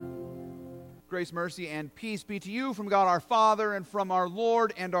Grace, mercy, and peace be to you from God our Father and from our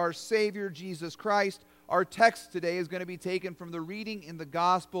Lord and our Savior, Jesus Christ. Our text today is going to be taken from the reading in the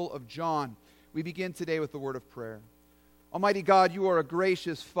Gospel of John. We begin today with the word of prayer. Almighty God, you are a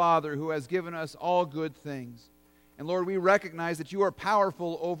gracious Father who has given us all good things. And Lord, we recognize that you are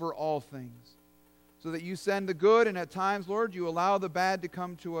powerful over all things, so that you send the good, and at times, Lord, you allow the bad to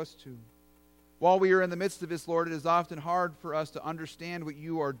come to us too. While we are in the midst of this, Lord, it is often hard for us to understand what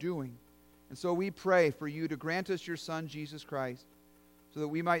you are doing. And so we pray for you to grant us your Son, Jesus Christ, so that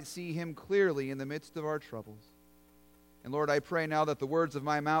we might see him clearly in the midst of our troubles. And Lord, I pray now that the words of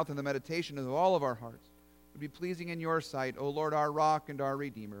my mouth and the meditation of all of our hearts would be pleasing in your sight, O Lord, our rock and our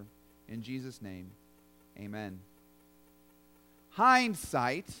Redeemer. In Jesus' name, amen.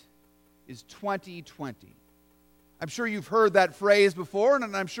 Hindsight is 20/20. I'm sure you've heard that phrase before,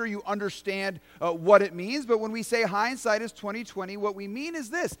 and I'm sure you understand what it means. But when we say hindsight is 20/20, what we mean is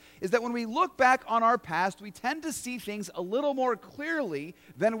this, is that when we look back on our past, we tend to see things a little more clearly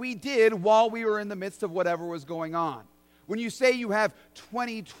than we did while we were in the midst of whatever was going on. When you say you have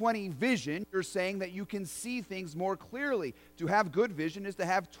 20/20 vision, you're saying that you can see things more clearly. To have good vision is to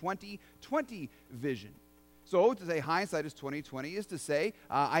have 20/20 vision. So to say hindsight is 20/20 is to say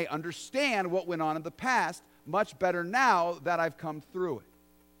I understand what went on in the past much better now that I've come through it.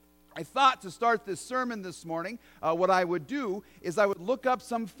 I thought to start this sermon this morning, what I would do is I would look up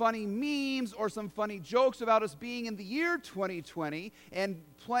some funny memes or some funny jokes about us being in the year 2020 and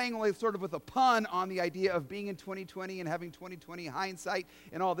playing like sort of with a pun on the idea of being in 2020 and having 2020 hindsight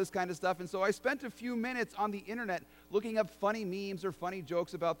and all this kind of stuff. And so I spent a few minutes on the internet looking up funny memes or funny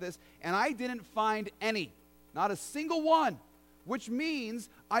jokes about this, and I didn't find any, not a single one. Which means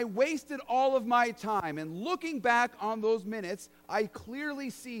I wasted all of my time. And looking back on those minutes, I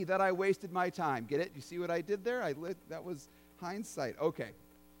clearly see that I wasted my time. Get it? You see what I did there? That was hindsight. Okay.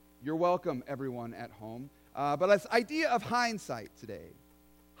 You're welcome, everyone at home. But this idea of hindsight today,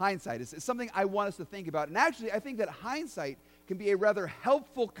 hindsight is something I want us to think about. And actually, I think that hindsight can be a rather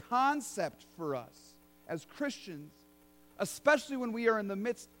helpful concept for us as Christians, especially when we are in the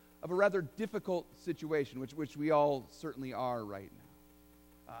midst of a rather difficult situation, which we all certainly are right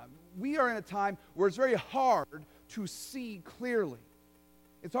now. We are in a time where it's very hard to see clearly.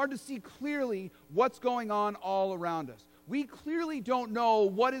 It's hard to see clearly what's going on all around us. We clearly don't know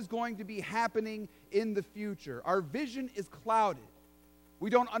what is going to be happening in the future. Our vision is clouded.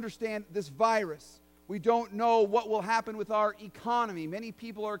 We don't understand this virus. We don't know what will happen with our economy. Many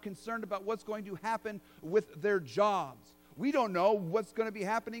people are concerned about what's going to happen with their jobs. We don't know what's going to be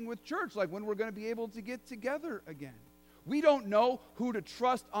happening with church, like when we're going to be able to get together again. We don't know who to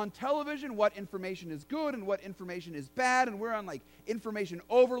trust on television, what information is good and what information is bad, and we're on like information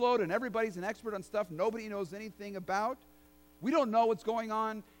overload, and everybody's an expert on stuff nobody knows anything about. We don't know what's going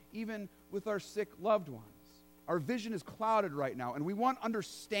on even with our sick loved ones. Our vision is clouded right now, and we want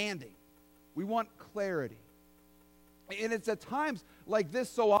understanding. We want clarity. And it's at times like this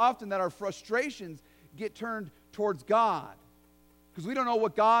so often that our frustrations get turned towards God, because we don't know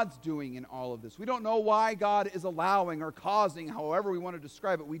what God's doing in all of this. We don't know why God is allowing or causing, however we want to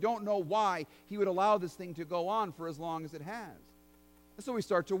describe it. We don't know why he would allow this thing to go on for as long as it has. And so we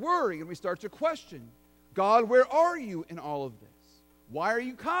start to worry and we start to question, God, where are you in all of this? Why are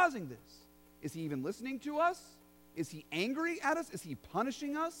you causing this? Is he even listening to us? Is he angry at us? Is he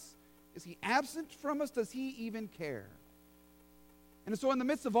punishing us? Is he absent from us? Does he even care? And so in the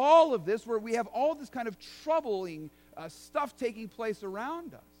midst of all of this, where we have all this kind of troubling stuff taking place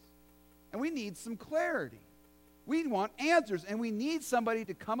around us, and we need some clarity. We want answers, and we need somebody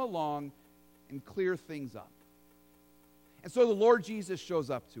to come along and clear things up. And so the Lord Jesus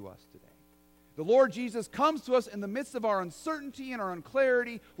shows up to us today. The Lord Jesus comes to us in the midst of our uncertainty and our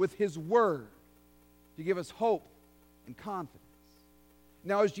unclarity with his word to give us hope and confidence.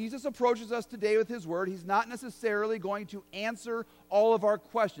 Now, as Jesus approaches us today with his word, he's not necessarily going to answer all of our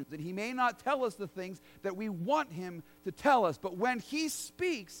questions, and he may not tell us the things that we want him to tell us, but when he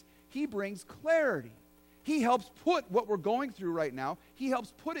speaks, he brings clarity. He helps put what we're going through right now, he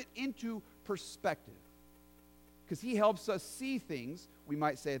helps put it into perspective, because he helps us see things, we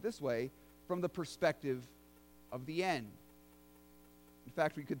might say it this way, from the perspective of the end. In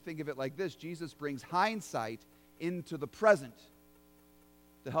fact, we could think of it like this: Jesus brings hindsight into the present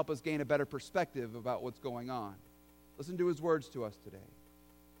to help us gain a better perspective about what's going on. Listen to his words to us today.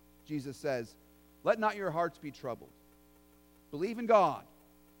 Jesus says, "Let not your hearts be troubled. Believe in God.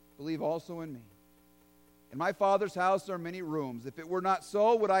 Believe also in me. In my Father's house are many rooms. If it were not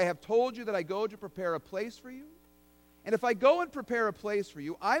so, would I have told you that I go to prepare a place for you? And if I go and prepare a place for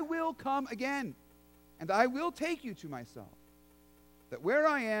you, I will come again, and I will take you to myself, that where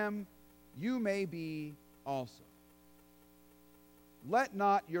I am, you may be also. Let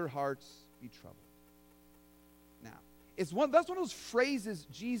not your hearts be troubled. Now, that's one of those phrases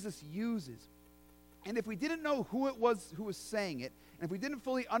Jesus uses. And if we didn't know who it was who was saying it, and if we didn't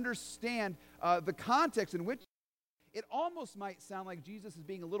fully understand the context in which, it almost might sound like Jesus is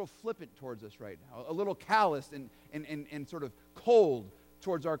being a little flippant towards us right now, a little callous and sort of cold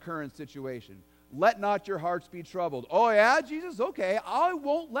towards our current situation. Let not your hearts be troubled. Oh yeah, Jesus? Okay, I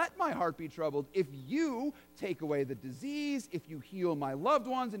won't let my heart be troubled. If you take away the disease, if you heal my loved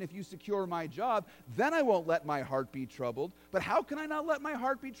ones, and if you secure my job, then I won't let my heart be troubled. But how can I not let my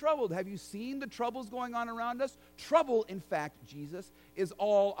heart be troubled? Have you seen the troubles going on around us? Trouble, in fact, Jesus, is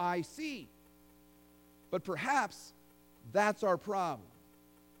all I see. But perhaps that's our problem.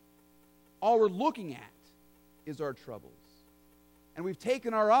 All we're looking at is our troubles. And we've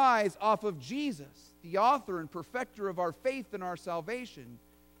taken our eyes off of Jesus, the author and perfecter of our faith and our salvation,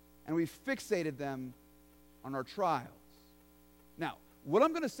 and we've fixated them on our trials. Now, what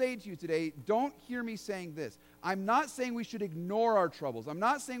I'm going to say to you today, don't hear me saying this. I'm not saying we should ignore our troubles. I'm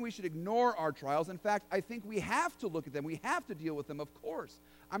not saying we should ignore our trials. In fact, I think we have to look at them. We have to deal with them, of course.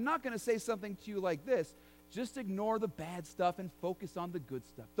 I'm not going to say something to you like this. Just ignore the bad stuff and focus on the good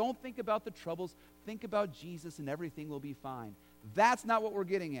stuff. Don't think about the troubles. Think about Jesus and everything will be fine. That's not what we're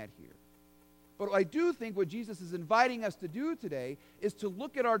getting at here. But I do think what Jesus is inviting us to do today is to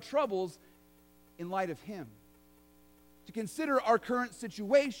look at our troubles in light of Him. To consider our current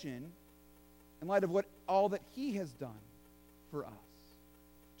situation in light of all that He has done for us.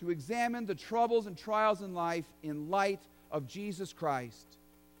 To examine the troubles and trials in life in light of Jesus Christ,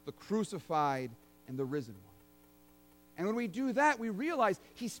 the crucified and the risen one. And when we do that, we realize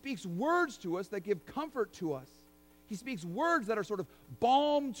He speaks words to us that give comfort to us. He speaks words that are sort of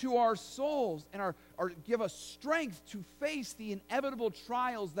balm to our souls and give us strength to face the inevitable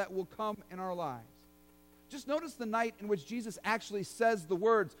trials that will come in our lives. Just notice the night in which Jesus actually says the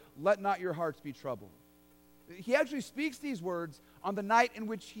words, "Let not your hearts be troubled." He actually speaks these words on the night in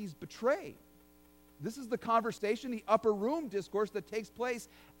which He's betrayed. This is the conversation, the upper room discourse that takes place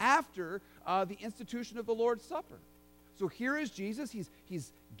after the institution of the Lord's Supper. So here is Jesus.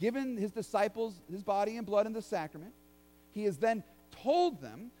 He's given His disciples His body and blood in the sacrament. He has then told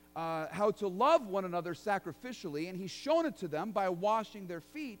them how to love one another sacrificially, and He's shown it to them by washing their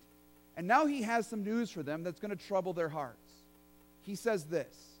feet. And now He has some news for them that's going to trouble their hearts. He says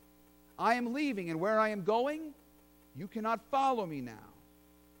this, "I am leaving, and where I am going, you cannot follow me now.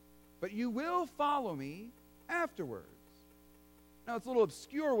 But you will follow me afterwards." Now, it's a little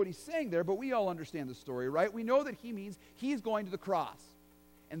obscure what He's saying there, but we all understand the story, right? We know that He means He's going to the cross.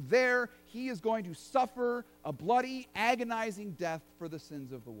 And there, He is going to suffer a bloody, agonizing death for the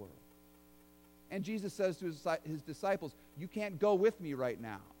sins of the world. And Jesus says to His disciples, "You can't go with me right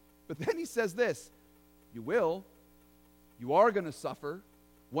now." But then He says this, "You will. You are going to suffer.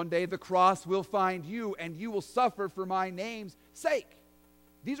 One day the cross will find you, and you will suffer for my name's sake."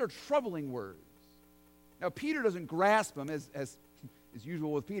 These are troubling words. Now, Peter doesn't grasp them, as is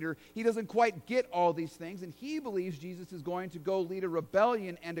usual with Peter. He doesn't quite get all these things, and he believes Jesus is going to go lead a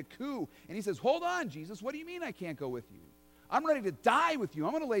rebellion and a coup. And he says, "Hold on, Jesus, what do you mean I can't go with you? I'm ready to die with you.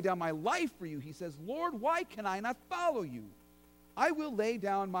 I'm going to lay down my life for you." He says, "Lord, why can I not follow you? I will lay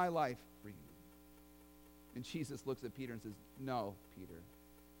down my life for you." And Jesus looks at Peter and says, "No, Peter.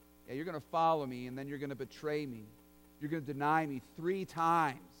 Yeah, you're going to follow me, and then you're going to betray me. You're going to deny me 3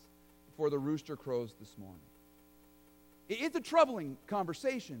 times before the rooster crows this morning." It's a troubling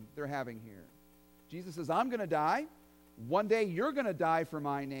conversation they're having here. Jesus says, "I'm going to die. One day you're going to die for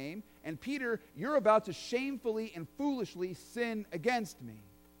my name. And Peter, you're about to shamefully and foolishly sin against me.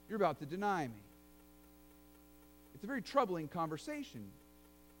 You're about to deny me." It's a very troubling conversation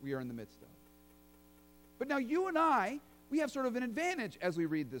we are in the midst of. But now you and I, we have sort of an advantage as we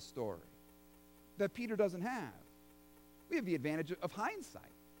read this story that Peter doesn't have. We have the advantage of hindsight.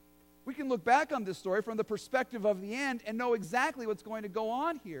 We can look back on this story from the perspective of the end and know exactly what's going to go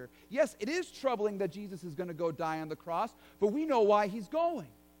on here. Yes, it is troubling that Jesus is going to go die on the cross, but we know why He's going.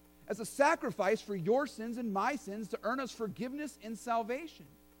 As a sacrifice for your sins and my sins to earn us forgiveness and salvation.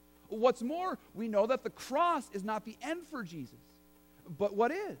 What's more, we know that the cross is not the end for Jesus. But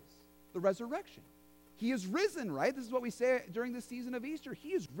what is? The resurrection. He is risen, right? This is what we say during the season of Easter. He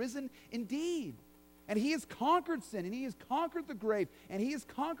is risen indeed. And He has conquered sin, and He has conquered the grave, and He has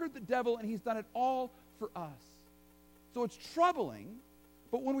conquered the devil, and He's done it all for us. So it's troubling,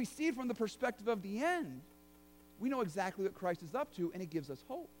 but when we see it from the perspective of the end, we know exactly what Christ is up to, and it gives us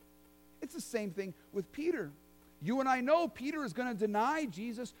hope. It's the same thing with Peter. You and I know Peter is going to deny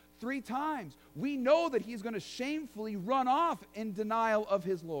Jesus 3 times. We know that he's going to shamefully run off in denial of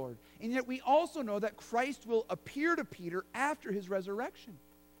his Lord. And yet we also know that Christ will appear to Peter after his resurrection.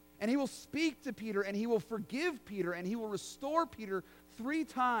 And he will speak to Peter, and he will forgive Peter, and he will restore Peter 3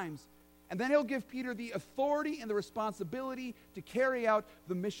 times. And then he'll give Peter the authority and the responsibility to carry out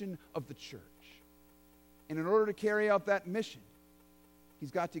the mission of the church. And in order to carry out that mission, he's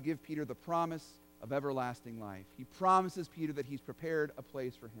got to give Peter the promise of everlasting life. He promises Peter that he's prepared a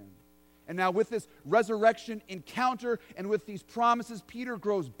place for him. And now with this resurrection encounter and with these promises, Peter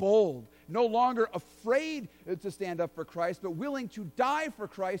grows bold, no longer afraid to stand up for Christ, but willing to die for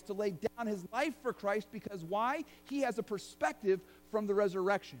Christ, to lay down his life for Christ, because why? He has a perspective from the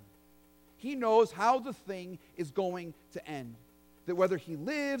resurrection. He knows how the thing is going to end. That whether he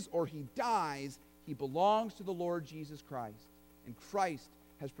lives or he dies, he belongs to the Lord Jesus Christ. And Christ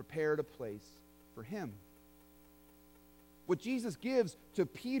has prepared a place for him. What Jesus gives to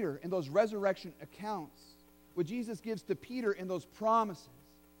Peter in those resurrection accounts, what Jesus gives to Peter in those promises,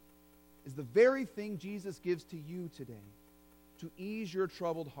 is the very thing Jesus gives to you today to ease your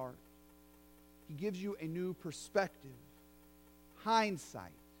troubled heart. He gives you a new perspective,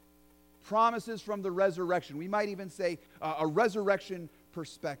 hindsight, promises from the resurrection. We might even say a resurrection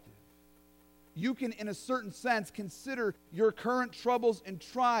perspective. You can, in a certain sense, consider your current troubles and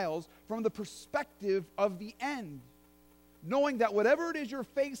trials from the perspective of the end. Knowing that whatever it is you're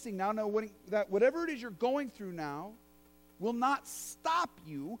facing now, that whatever it is you're going through now, will not stop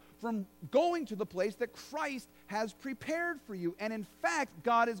you from going to the place that Christ has prepared for you. And in fact,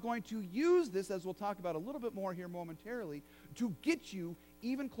 God is going to use this, as we'll talk about a little bit more here momentarily, to get you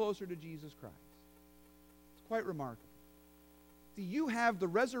even closer to Jesus Christ. It's quite remarkable. See, you have the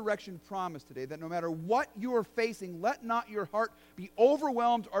resurrection promise today that no matter what you are facing, let not your heart be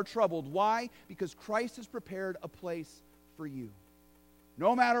overwhelmed or troubled. Why? Because Christ has prepared a place for you.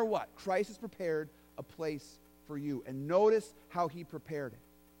 No matter what, Christ has prepared a place for you. And notice how he prepared it.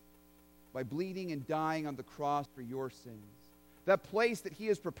 By bleeding and dying on the cross for your sins. That place that he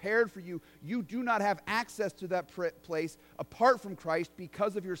has prepared for you, you do not have access to that place apart from Christ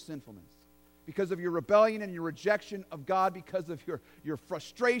because of your sinfulness, because of your rebellion and your rejection of God, because of your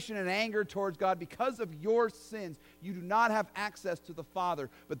frustration and anger towards God, because of your sins. You do not have access to the Father,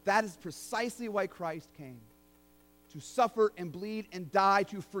 but that is precisely why Christ came. To suffer and bleed and die,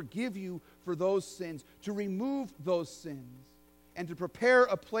 to forgive you for those sins, to remove those sins, and to prepare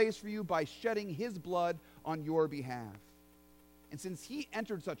a place for you by shedding his blood on your behalf. And since he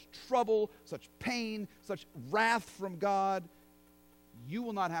entered such trouble, such pain, such wrath from God, you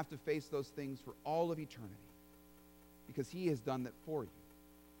will not have to face those things for all of eternity, because he has done that for you.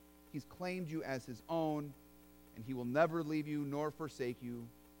 He's claimed you as his own, and he will never leave you nor forsake you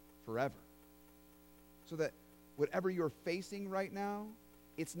forever. So that whatever you're facing right now,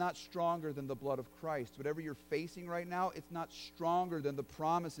 it's not stronger than the blood of Christ. Whatever you're facing right now, it's not stronger than the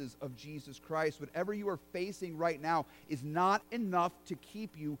promises of Jesus Christ. Whatever you are facing right now is not enough to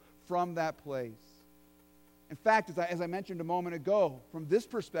keep you from that place. In fact, as I mentioned a moment ago, from this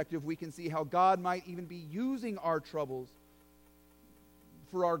perspective, we can see how God might even be using our troubles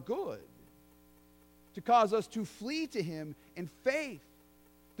for our good, to cause us to flee to him in faith,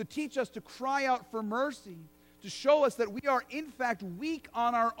 to teach us to cry out for mercy, to show us that we are in fact weak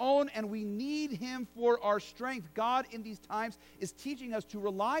on our own and we need him for our strength. God in these times is teaching us to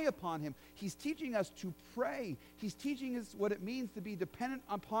rely upon him. He's teaching us to pray. He's teaching us what it means to be dependent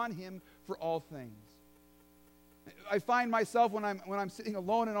upon him for all things. I find myself when I'm sitting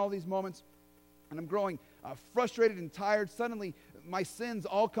alone in all these moments and I'm growing frustrated and tired, suddenly my sins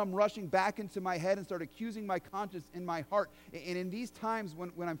all come rushing back into my head and start accusing my conscience in my heart. And in these times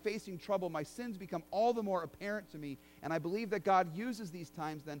when I'm facing trouble, my sins become all the more apparent to me. And I believe that God uses these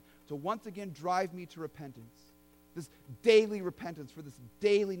times then to once again drive me to repentance. This daily repentance for this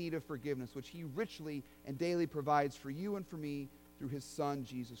daily need of forgiveness, which he richly and daily provides for you and for me through his Son,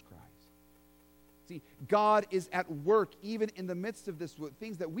 Jesus Christ. See, God is at work even in the midst of this.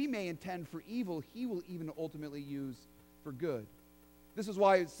 Things that we may intend for evil, he will even ultimately use for good. This is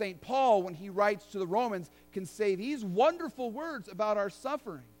why St. Paul, when he writes to the Romans, can say these wonderful words about our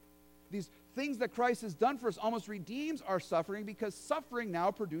suffering. These things that Christ has done for us almost redeems our suffering, because suffering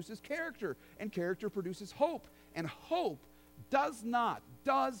now produces character, and character produces hope. And hope does not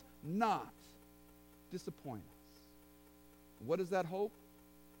disappoint us. What is that hope?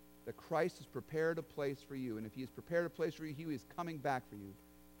 That Christ has prepared a place for you. And if he has prepared a place for you, he is coming back for you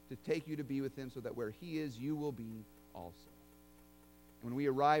to take you to be with him, so that where he is, you will be also. When we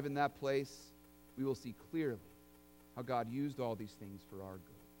arrive in that place, we will see clearly how God used all these things for our good.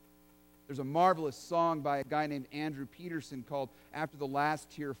 There's a marvelous song by a guy named Andrew Peterson called After the Last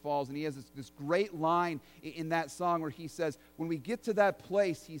Tear Falls. And he has this great line in that song where he says, when we get to that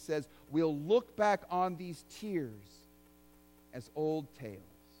place, he says, we'll look back on these tears as old tales.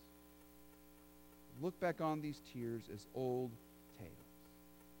 Look back on these tears as old tales.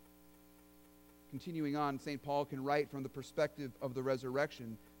 Continuing on, St. Paul can write from the perspective of the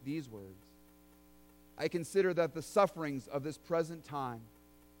resurrection these words. I consider that the sufferings of this present time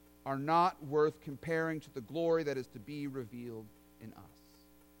are not worth comparing to the glory that is to be revealed in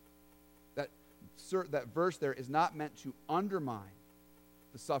us. That verse there is not meant to undermine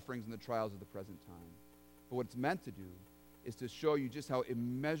the sufferings and the trials of the present time. But what it's meant to do is to show you just how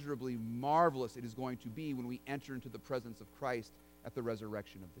immeasurably marvelous it is going to be when we enter into the presence of Christ at the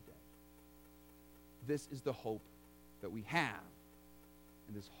resurrection of the dead. This is the hope that we have,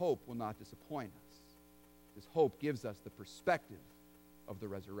 and this hope will not disappoint us. This hope gives us the perspective of the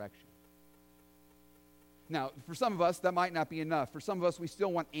resurrection. Now, for some of us, that might not be enough. For some of us, we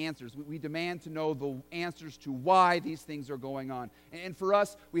still want answers. We demand to know the answers to why these things are going on. And for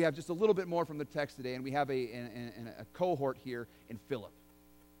us, we have just a little bit more from the text today, and we have a cohort here in Philip.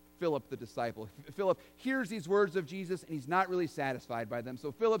 Philip the disciple. Philip hears these words of Jesus, and he's not really satisfied by them.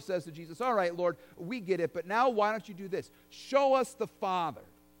 So Philip says to Jesus, all right, Lord, we get it, but now why don't you do this? Show us the Father,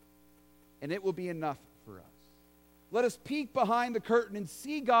 and it will be enough for us. Let us peek behind the curtain and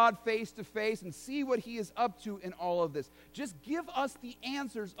see God face to face and see what he is up to in all of this. Just give us the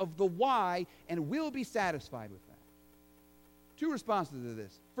answers of the why, and we'll be satisfied with that. Two responses to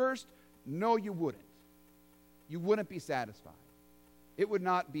this. First, no, you wouldn't. You wouldn't be satisfied. It would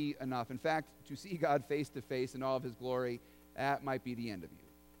not be enough. In fact, to see God face to face in all of his glory, that might be the end of you.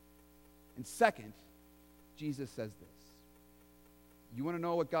 And second, Jesus says this. You want to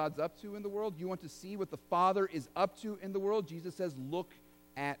know what God's up to in the world? You want to see what the Father is up to in the world? Jesus says, look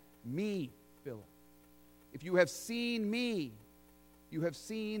at me, Philip. If you have seen me, you have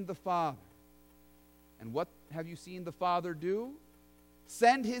seen the Father. And what have you seen the Father do?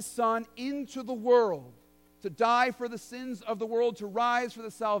 Send his Son into the world to die for the sins of the world, to rise for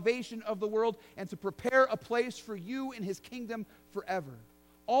the salvation of the world, and to prepare a place for you in his kingdom forever.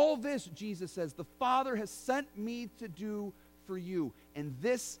 All this, Jesus says, the Father has sent me to do for you, and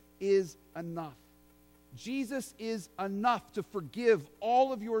this is enough. Jesus is enough to forgive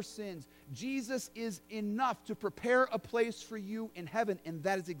all of your sins. Jesus is enough to prepare a place for you in heaven, and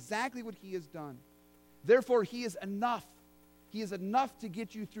that is exactly what he has done. Therefore, he is enough. He is enough to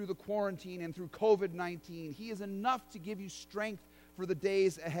get you through the quarantine and through COVID-19. He is enough to give you strength for the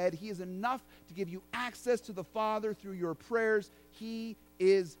days ahead. He is enough to give you access to the Father through your prayers. He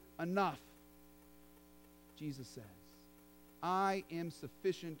is enough. Jesus says, I am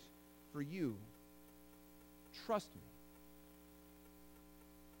sufficient for you. Trust me.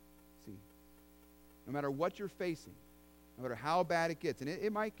 See, no matter what you're facing, no matter how bad it gets, and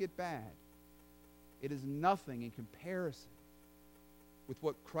it might get bad, it is nothing in comparison with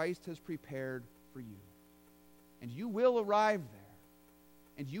what Christ has prepared for you. And you will arrive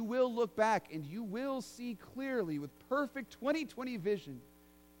there, and you will look back, and you will see clearly with perfect 20/20 vision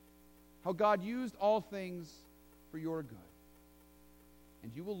how God used all things for your good.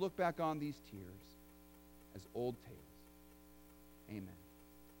 And you will look back on these tears as old tales. Amen.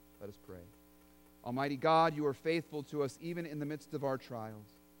 Let us pray. Almighty God, you are faithful to us even in the midst of our trials.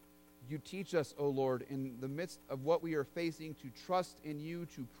 You teach us, O Lord, in the midst of what we are facing, to trust in you,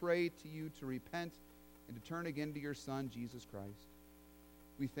 to pray to you, to repent, and to turn again to your Son, Jesus Christ.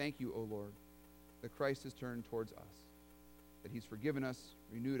 We thank you, O Lord, that Christ has turned towards us, that he's forgiven us,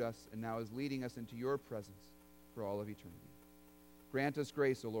 renewed us, and now is leading us into your presence for all of eternity. Grant us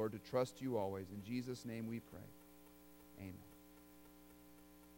grace, O Lord, to trust you always. In Jesus' name we pray. Amen.